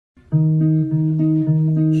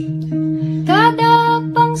Kada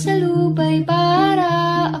pangsalubay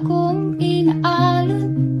para akong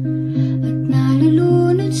inaalon at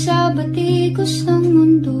nalulunod sa batikos ng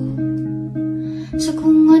mundo, sa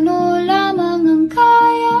kung ano lamang ang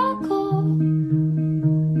kaya ko.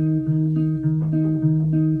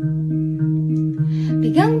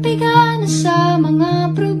 Bigang-biga na sa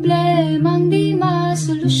mga problemang di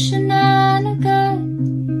masolusyonan agad,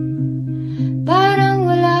 parang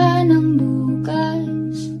wala nang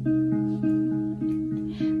bukas.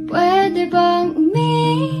 Pwede bang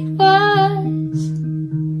umiwas?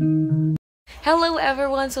 Hello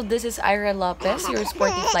everyone! So this is Ira Lopez, your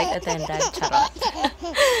sporty flight attendant. Charot.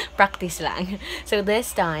 Practice lang. So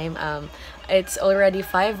this time, it's already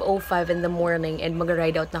 5:05 in the morning and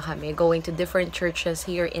mag-ride out na kami going to different churches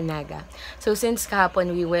here in Naga. So since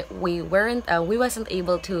kahapon we wasn't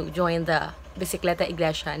able to join the Bisikleta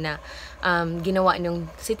Iglesia na ginawa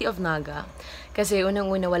ng City of Naga. Kasi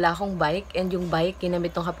unang-una wala akong bike, and yung bike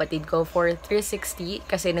ginamit ng kapatid ko for 360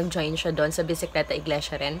 kasi nag-join siya doon sa Bisikleta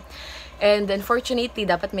Iglesia rin. And unfortunately,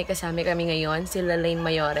 dapat may kasama kami ngayon, sila Lane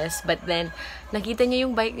Mayores. But then, nakita niya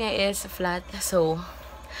yung bike niya is flat. So,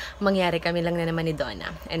 mangyari kami lang na naman ni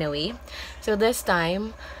Donna. Anyway, so this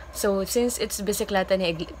time, so since it's Bisikleta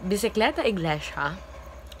Iglesia,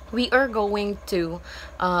 we are going to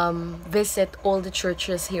visit all the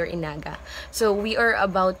churches here in Naga. So, we are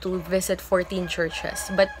about to visit 14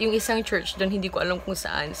 churches. But yung isang church doon, hindi ko alam kung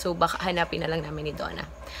saan. So, baka hanapin na lang namin ni Donna.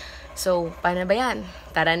 So, paano ba yan?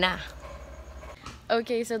 Tara na!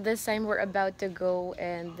 Okay, so this time we're about to go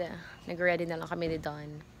and nag-ready na lang kami ni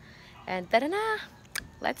Don. And tara na!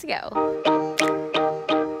 Let's go!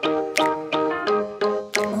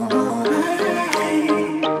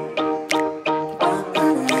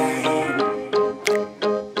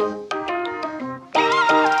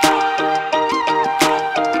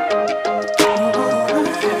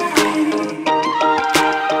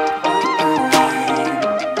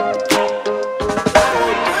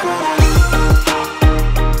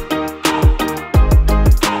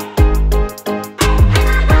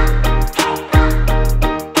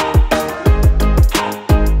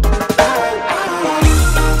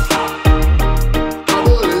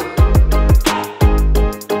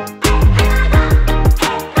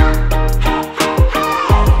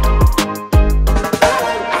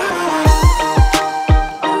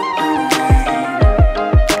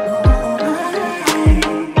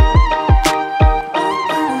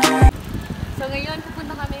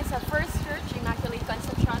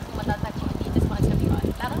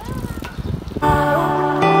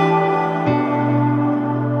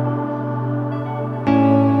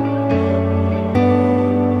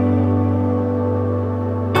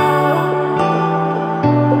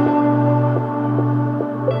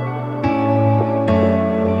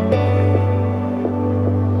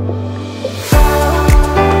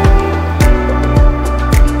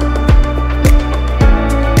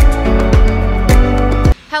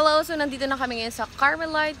 So, nandito na kami ngayon sa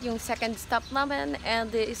Carmelite, yung second stop namin. And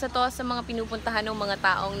isa to sa mga pinupuntahan ng mga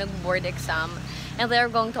taong nag-board exam. And they are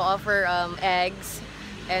going to offer eggs.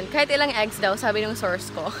 And kahit ilang eggs daw, sabi ng source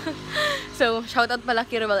ko. So, shoutout pala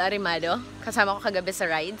kay Ruel Arimado. Kasama ko kagabi sa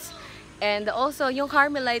rides. And also, yung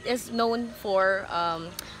Carmelite is known for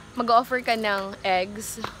mag-offer ka ng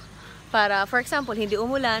eggs. Para, for example, hindi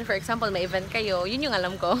umulan. For example, may event kayo. Yun yung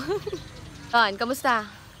alam ko. Don, kamusta?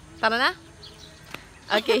 Tara na?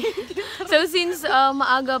 Okay. So since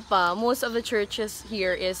maaga pa, most of the churches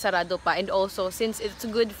here is sarado pa, and also since it's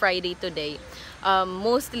Good Friday today,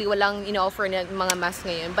 mostly walang ino-offer na mga mass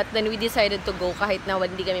ngayon. But then we decided to go kahit na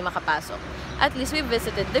hindi kami makapasok. At least we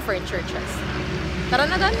visited different churches. Tara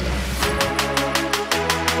na doon!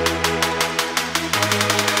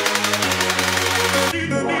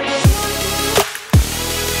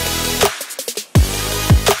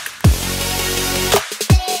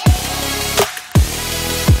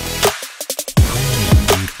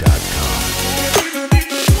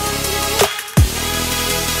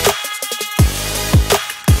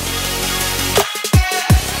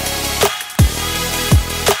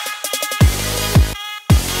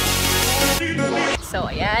 So,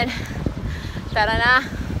 ayan. Tara na.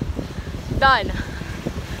 Done.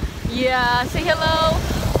 Yeah, say hello.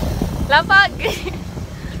 Lapag.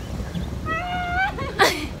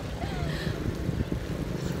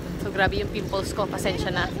 So, grabe yung pimples ko.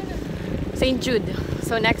 Pasensya na. St. Jude.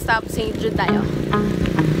 So, next stop, St. Jude tayo.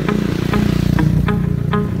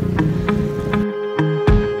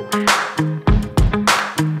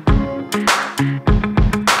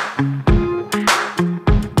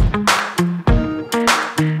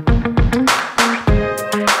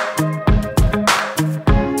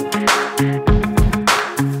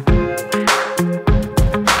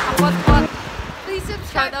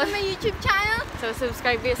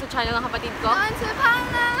 Subscribe kayo sa channel ng kapatid ko.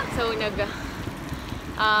 So,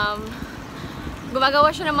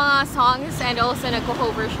 gumagawa siya ng mga songs and also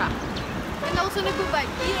nagko-cover siya. And also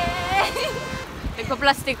nagpo-bike. Yay!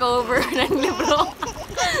 Nagpa-plastic cover ng libro.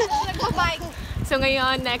 Nagpo-bike. So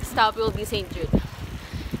ngayon, next stop will be St. Jude.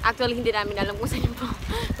 Actually, hindi namin alam kung saan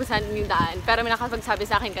yung daan. Pero may nakapagsabi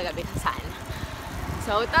sa akin kagabi kung saan.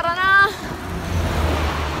 So, tara na!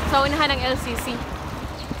 So, unahan ng LCC.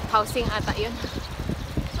 Housing ata yun.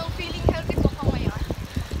 So, feeling healthy po ka ngayon?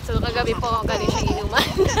 So, kagabi po, galing siyang inuman.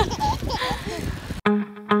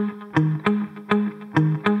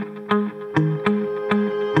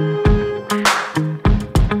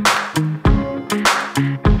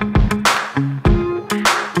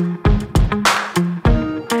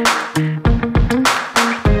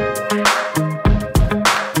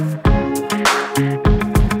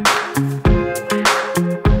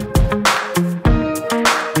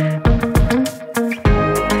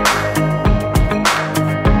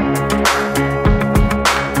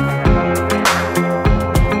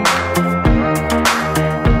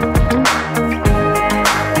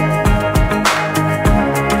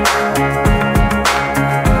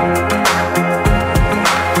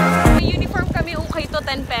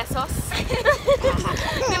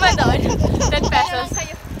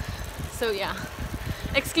 So yeah,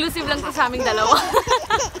 exclusive lang to sa aming dalawa.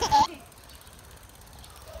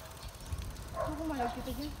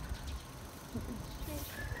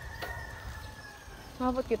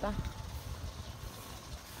 Mabot kita.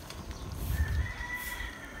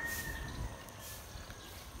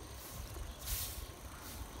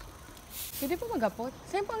 Pwede po magapot?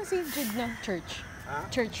 Saan po ang St. Jude na church? Ha?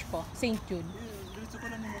 Church po, St. Jude. Diretso ko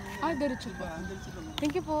lang naman. Ah, diretso po.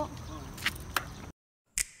 Thank you po.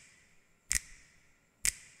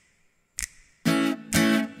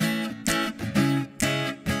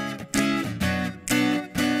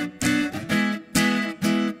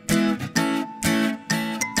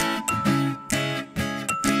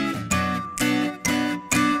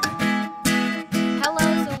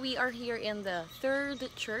 Are here in the third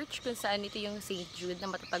church kung saan ito yung St. Jude na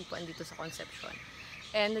matatagpuan dito sa Concepcion.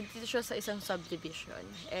 And dito siya sa isang subdivision.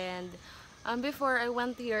 And before I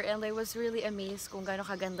went here and I was really amazed kung gaano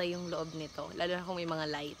kaganda yung loob nito, lalo na kung may mga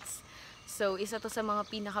lights. So isa to sa mga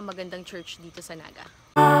pinakamagandang church dito sa Naga.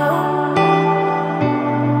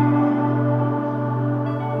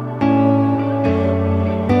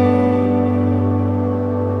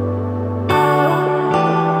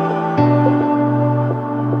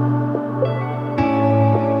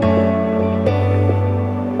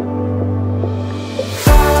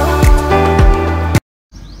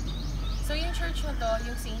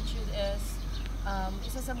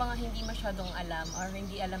 Isa sa mga hindi masyadong alam or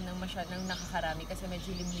hindi alam ng masyadong nakakarami kasi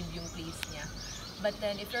medyo limlim yung place niya. But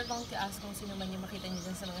then, if you're going to ask kung sino man yung makita niyo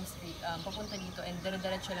dun sa mga street, papunta dito and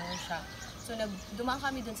dire-diretso lang siya. So, dumaan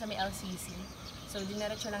kami dun sa may LCC. So,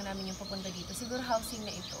 diniretso lang namin yung papunta dito. Siguro housing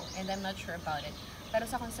na ito and I'm not sure about it. Pero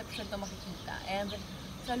sa Concepcion to makikita. And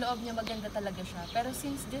sa loob niya maganda talaga siya. Pero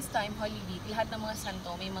since this time, Holy Week, lahat ng mga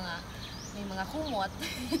santo may mga kumot.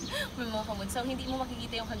 May mga kumot. So, hindi mo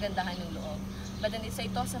makikita yung kagandahan ng loob. But then, isa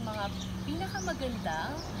ito sa mga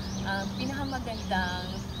pinakamagandang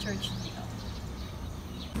church dito.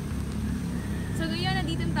 So, ngayon,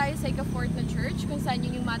 nandito tayo sa ika-4th na church kung saan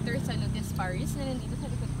yung Mater Salutis Paris na nandito sa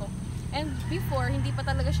likod ko. And before, hindi pa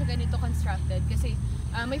talaga siya ganito constructed kasi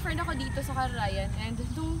may friend ako dito sa Carayan and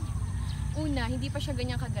nung una, hindi pa siya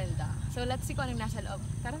ganyan kaganda. So, let's see kung anong nasa loob.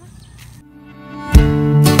 Tara na!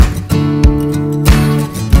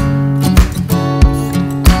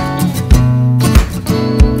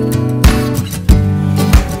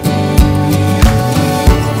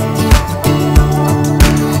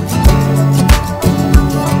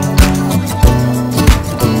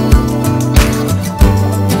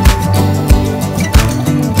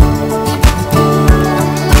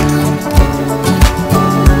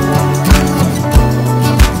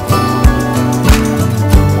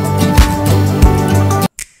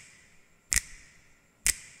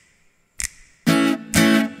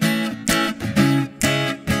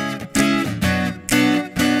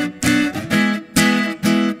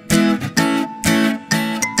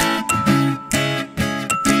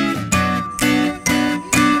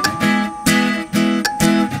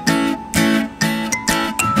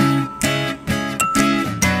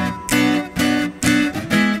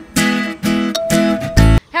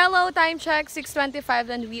 Time check, 6:25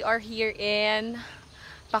 and we are here in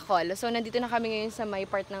Pacol. So, nandito na kami ngayon sa may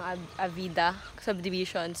part ng Avida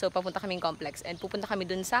subdivision. So, papunta kaming complex and pupunta kami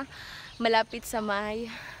dun sa malapit sa may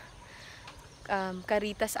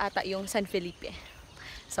Caritas ata yung San Felipe.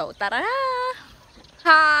 So, tara na!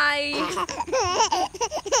 Hi!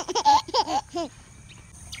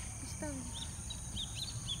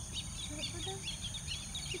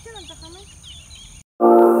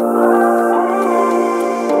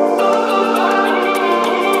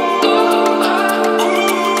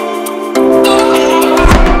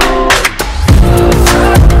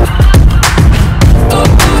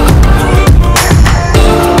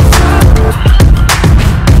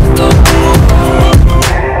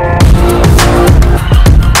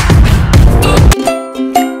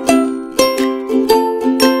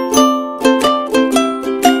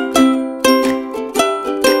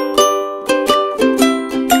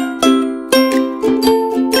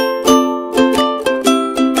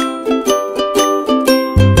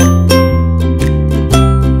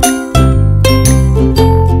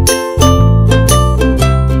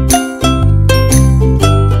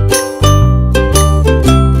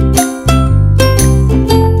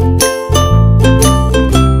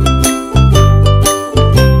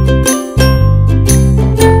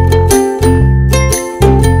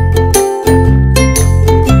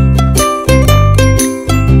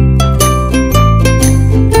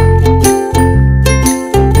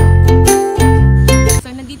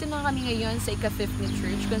 Ika-5th ni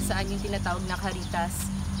church kung saan yung tinatawag na Caritas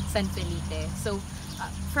San Felipe. So,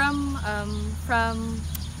 from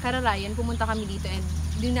Kararayan, pumunta kami dito and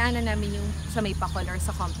dinaanan namin yung sa may Pakol or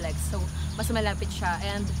sa complex. So, mas malapit siya.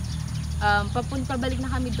 And pabalik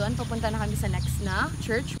na kami doon, papunta na kami sa next na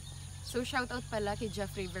church. So, shoutout pala kay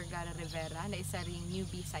Jeffrey Vergara Rivera na isa ring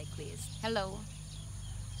newbie cyclist. Hello!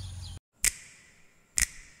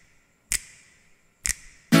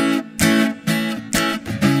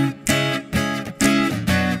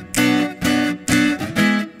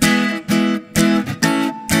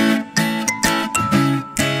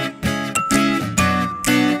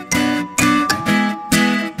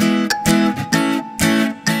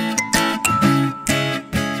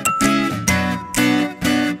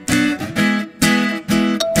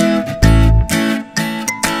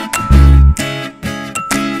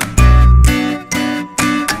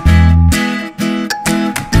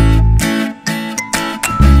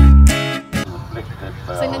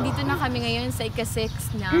 So, nandito na kami ngayon sa ika-6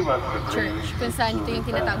 na church, kung saan ito yung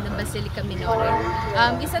tinatawag na Basilica Minore.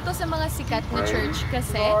 Isa to sa mga sikat na church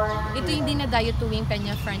kasi ito yung dinadayo tuwing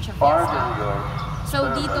Peña Francia Fiesta.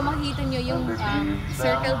 So, dito makikita nyo yung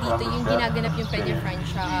circle dito, yung ginaganap yung Peña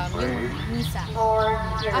Francia, yung misa.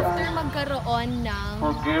 After magkaroon ng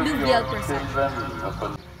Luvial procession.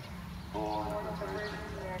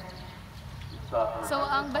 So,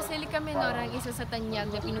 ang Basilica Minore ang isa sa tanyag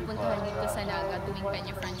na pinupuntahan dito sa Naga tuwing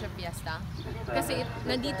Peña Francia Fiesta. Kasi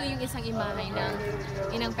nandito yung isang imahe ng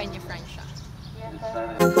inang Peña Francia.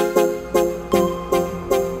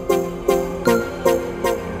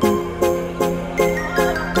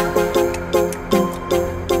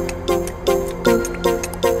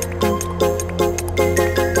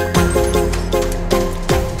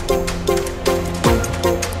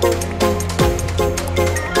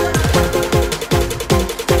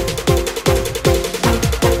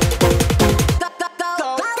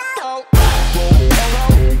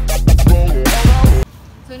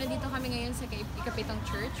 So, nandito kami ngayon sa ika-7th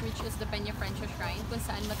church, which is the Peña Francia Shrine, kung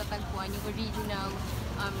saan matatagpuan yung original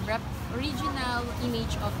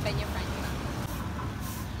image of Peña Francia.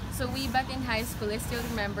 So, way back in high school, I still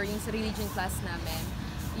remember yung sa religion class namin,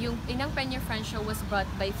 yung inang Peña Francia was brought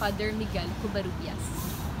by Father Miguel Cubarubias.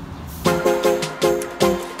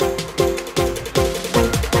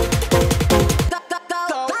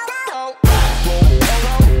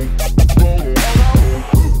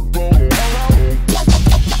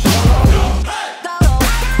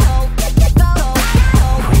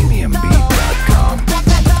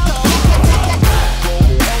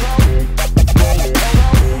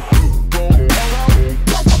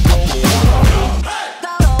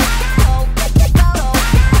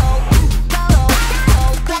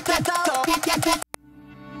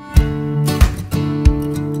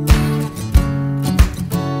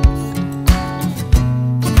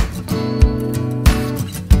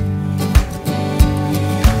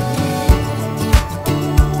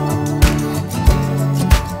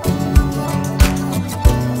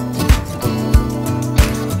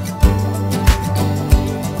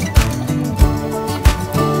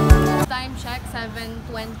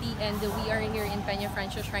 And we are here in Peña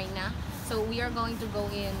Francia Shrine na. So we are going to go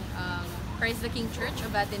in Christ the King Church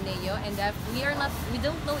of Ateneo, and we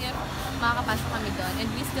don't know if makakapasok kami doon, and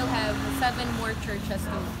we still have 7 more churches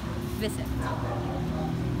to visit.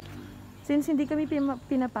 Since hindi kami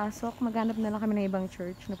pinapasok, maghanap na lang kami ng ibang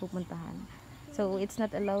church na pupuntahan. So it's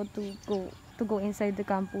not allowed to go to go inside the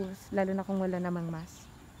campus, lalo na kung wala namang mask.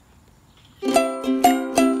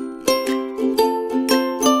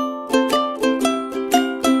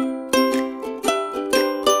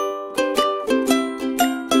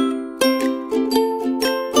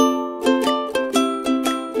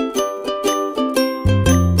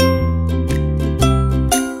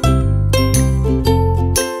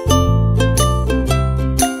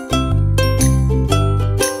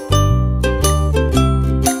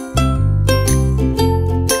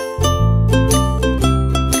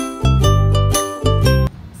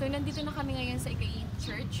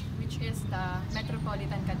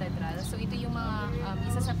 Metropolitan Cathedral. So ito yung mga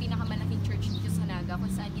isa sa pinakamalaking church dito sa Naga kung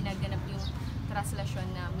saan ginaganap yung translasyon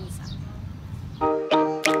na misa.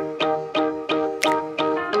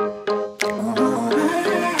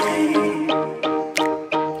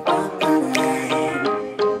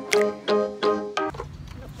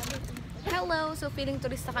 Hello! So feeling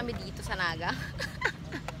turista kami dito sa Naga.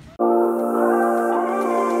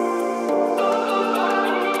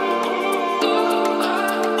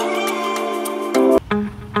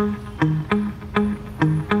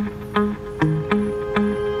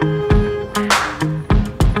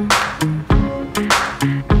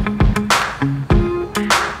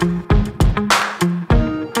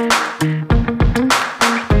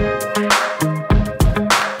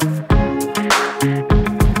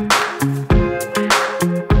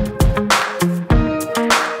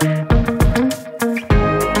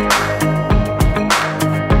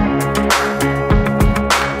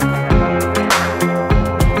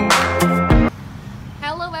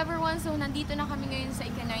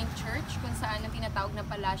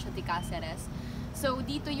 So,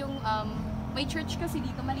 dito yung, may church kasi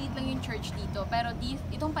dito, maliit lang yung church dito, pero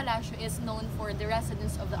itong palasyo is known for the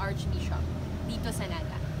residence of the Archbishop dito sa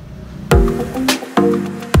Naga.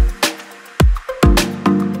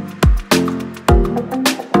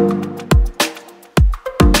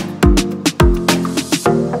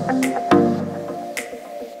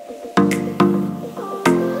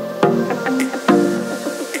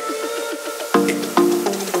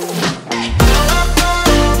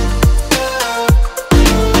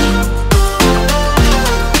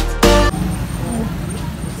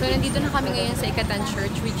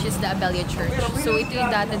 Church, which is the Abella Church. So ito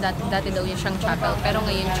yung dati daw yung siyang chapel, pero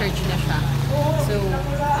ngayon church na siya. So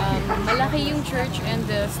malaki yung church and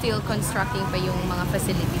still constructing pa yung mga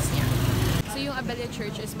facilities niya. So yung Abella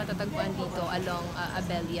Church is matatagpuan dito along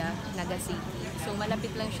Abella, Naga City. So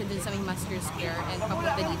malapit lang siya dun sa may Master Square and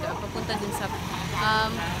papunta dito, papunta dun sa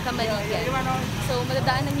Kamaligan. So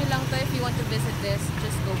madadaanan nyo lang to if you want to visit this,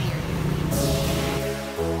 just go here.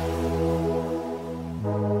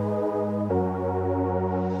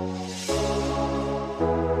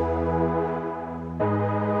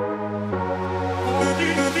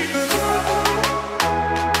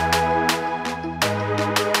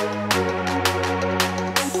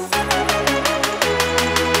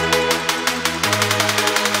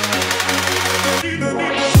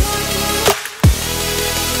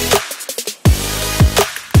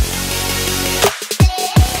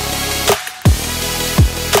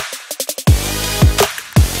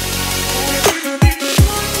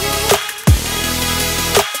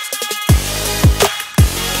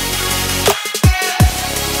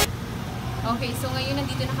 Okay, so ngayon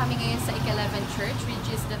nandito na kami ngayon sa Ika-11 Church, which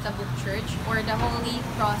is the Tabuk Church or the Holy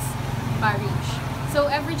Cross Parish. So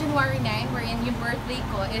every January 9, wherein yung birthday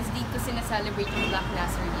ko, is dito sinaselebrate yung Black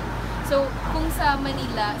Nazarene. So kung sa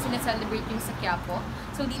Manila, sinaselebrate yung sa Quiapo.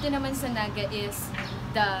 So dito naman sa Naga is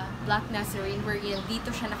the Black Nazarene, wherein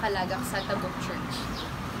dito siya nakalagak sa Tabuk Church.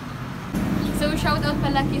 So shoutout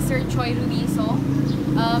pala kay Sir Choi Ruizo.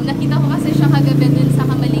 Nakita ko kasi siya kagabi dun sa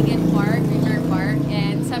Kamaligan Park, River Park,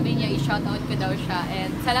 and sabi niya i-shoutout ko daw siya.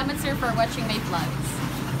 And salamat sir for watching my vlogs.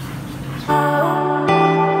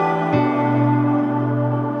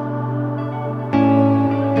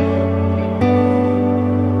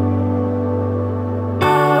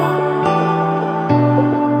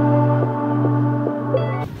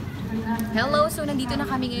 Hello! So nandito na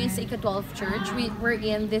kami ngayon sa Ika-12 Church. We're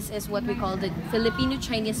in, this is what we call the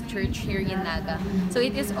Filipino-Chinese Church here in Naga. So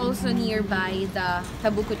it is also nearby the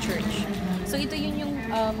Tabuco Church. So ito yung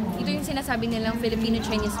sinasabi nilang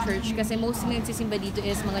Filipino-Chinese Church kasi mostly nagsisimba dito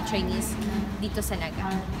is mga Chinese dito sa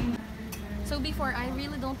Naga. So before, I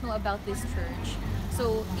really don't know about this church.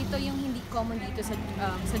 So ito yung hindi common dito sa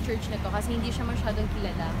church na to kasi hindi siya masyadong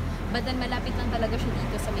kilala. But then malapit lang talaga siya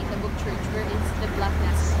dito sa may Tabuco Church where is the Black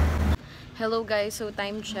Nazarene. Hello guys, so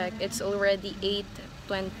time check, it's already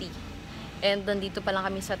 8:20 and nandito pa lang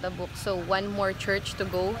kami sa Tabuk. So one more church to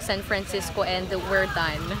go, San Francisco, and we're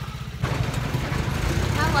done.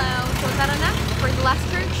 Hello! So tara na, for the last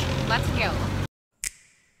church, let's go!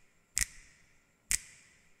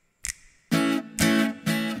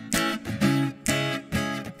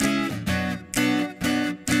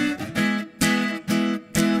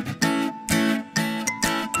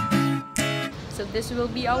 So this will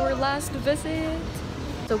be our last visit.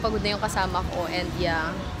 So pagod na yung kasama ko and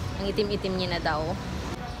yeah, ang itim-itim niya na daw.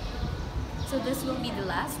 So this will be the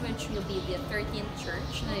last, which will be the 13th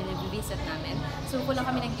church na nag-visit namin. So kulang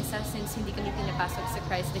kami ng isa since hindi kami pinapasok sa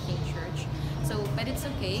Christ the King Church. So, but it's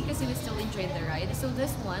okay kasi we still enjoyed the ride. So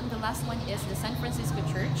this one, the last one is the San Francisco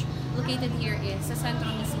Church. Located here is sa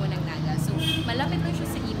sentro mismo ng Naga. So malapit lang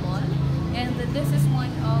siya sa Imol. And this is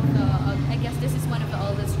one of the, I guess this is one of the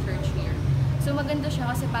oldest church here. So maganda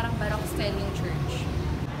siya kasi parang baroque style yung church.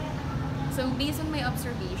 So based on my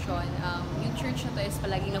observation, yung church na to is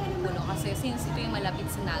palaging napupuno kasi since ito yung malapit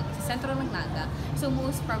sa Naga, sa sentro ng Naga, so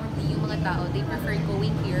most probably yung mga tao, they prefer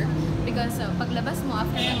going here because paglabas mo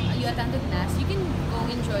after you attended mass, you can go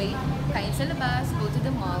enjoy, kain sa labas, go to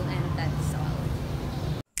the mall, and that's all.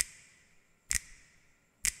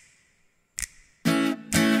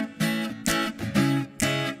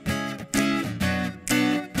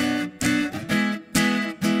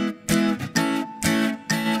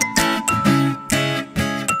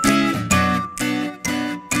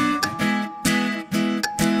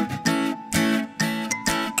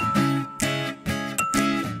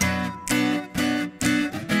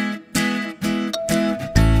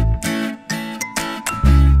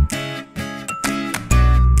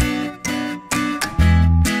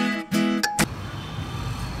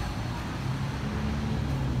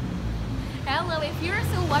 Hello, if you're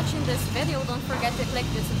still watching this video, don't forget to click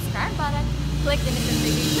the subscribe button, click the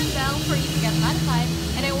notification bell for you to get notified,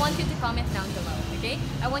 and I want you to comment down below, okay?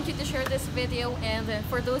 I want you to share this video, and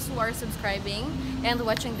for those who are subscribing and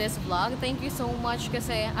watching this vlog, thank you so much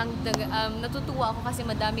kasi natutuwa ako kasi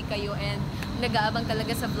madami kayo and nag-aabang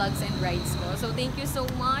talaga sa vlogs and rides ko. So thank you so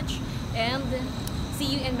much and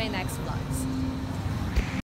see you in my next vlogs.